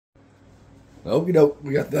Okie doke,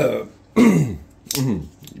 we got the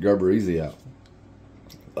Gerber Easy out.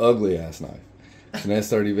 Ugly ass knife. It's an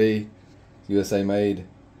S30V, USA made.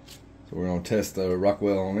 So we're gonna test the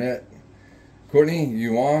Rockwell on it. Courtney,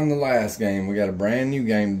 you won the last game. We got a brand new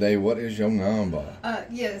game today. What is your number?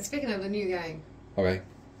 Yeah, speaking of the new game. Okay.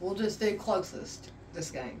 We'll just do closest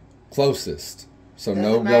this game. Closest. So Doesn't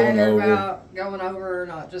no matter going over. about going over or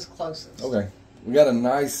not, just closest. Okay. We got a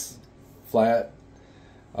nice flat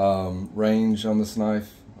range on this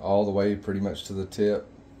knife, all the way pretty much to the tip.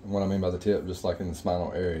 What I mean by the tip, just like in the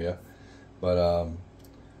spinal area. But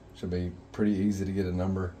should be pretty easy to get a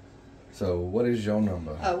number. So what is your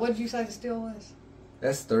number? What did you say the steel was?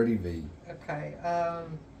 S30V. Okay.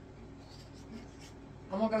 I'm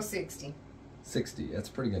going to go 60. 60. That's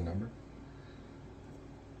a pretty good number.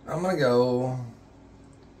 I'm going to go...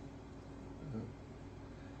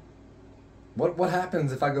 What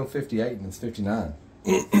happens if I go 58 and it's 59?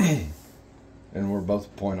 And we're both a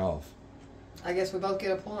point off. I guess we both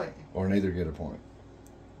get a point. Or neither get a point.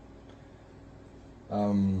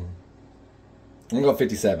 I'm going to go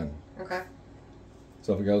 57. Okay.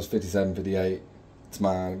 So if it goes 57, 58, it's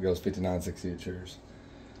mine. If it goes 59, 60, it's yours.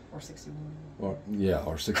 Or 61. Or, yeah,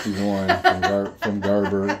 or 61 from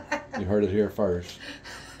Gerber. You heard it here first.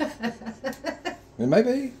 It may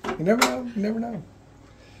be. You never know. You never know.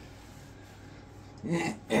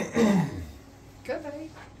 Could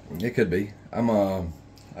be. It could be.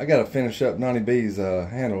 I gotta finish up 90B's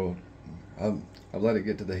handle. I've let it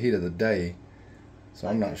get to the heat of the day, so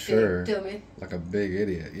like I'm not sure. Like a big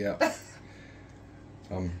idiot. Yeah.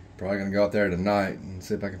 I'm probably gonna go out there tonight and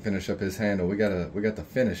see if I can finish up his handle. We got the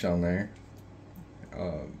finish on there.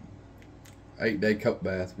 8-day coat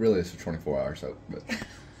bath. Really, it's a 24-hour soak, but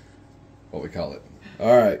what we call it.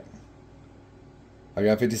 All right. I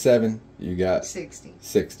got 57. You got 60.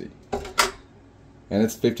 60. And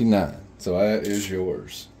it's 59. So that is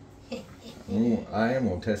yours. I am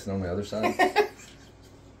going to test it on the other side.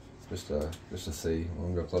 just to see. I'm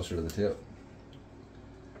going to go closer to the tip.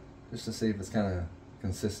 Just to see if it's kind of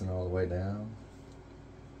consistent all the way down.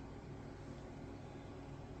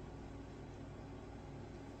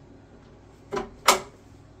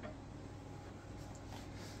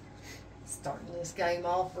 Starting this game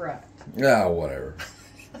off right. Yeah, whatever.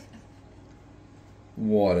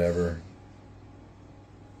 Whatever.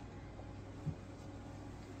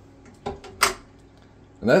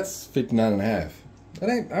 And that's 59 and a half. That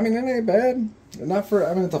ain't bad. Not for,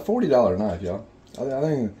 it's a $40 knife, y'all. I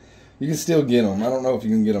think you can still get them. I don't know if you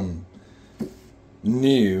can get them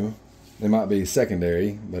new. They might be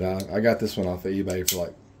secondary, but I got this one off of eBay for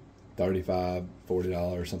like $35,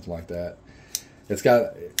 $40, something like that. It's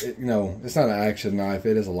got, it's not an action knife.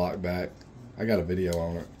 It is a lockback. I got a video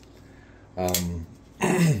on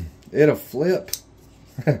it. It'll flip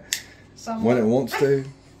when it wants to.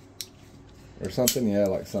 Or something, yeah,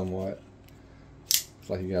 like somewhat. It's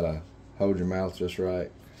like you gotta hold your mouth just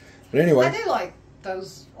right. But anyway. I do like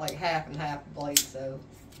those like half and half blades, so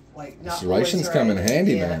like not serrations come in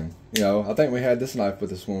handy, yeah. Man. I think we had this knife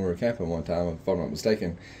with us when we were camping one time, if I'm not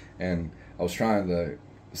mistaken. And I was trying to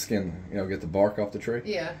skin, get the bark off the tree.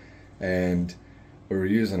 Yeah. And we were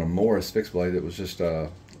using a Morris fixed blade that was just, I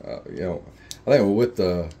think with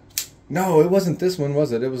the, no, it wasn't this one,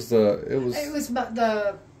 was it? It was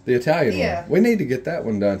the Italian one. We need to get that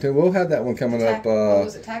one done too. We'll have that one coming up.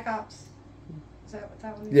 Was it Tac Ops? Is that what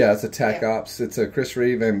that one is? Yeah, it's a Tac Ops. It's a Chris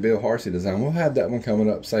Reeve and Bill Harsey design. We'll have that one coming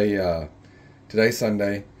up, say, today's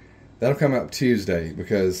Sunday. That'll come up Tuesday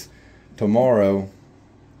because tomorrow,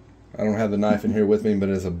 I don't have the knife in here with me, but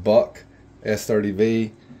it's a Buck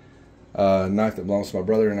S30V knife that belongs to my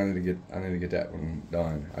brother, and I need to get that one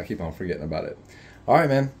done. I keep on forgetting about it. All right,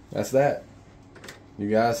 man. That's that. You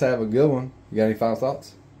guys have a good one. You got any final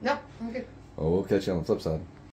thoughts? No, I'm good. Well, we'll catch you on the flip side.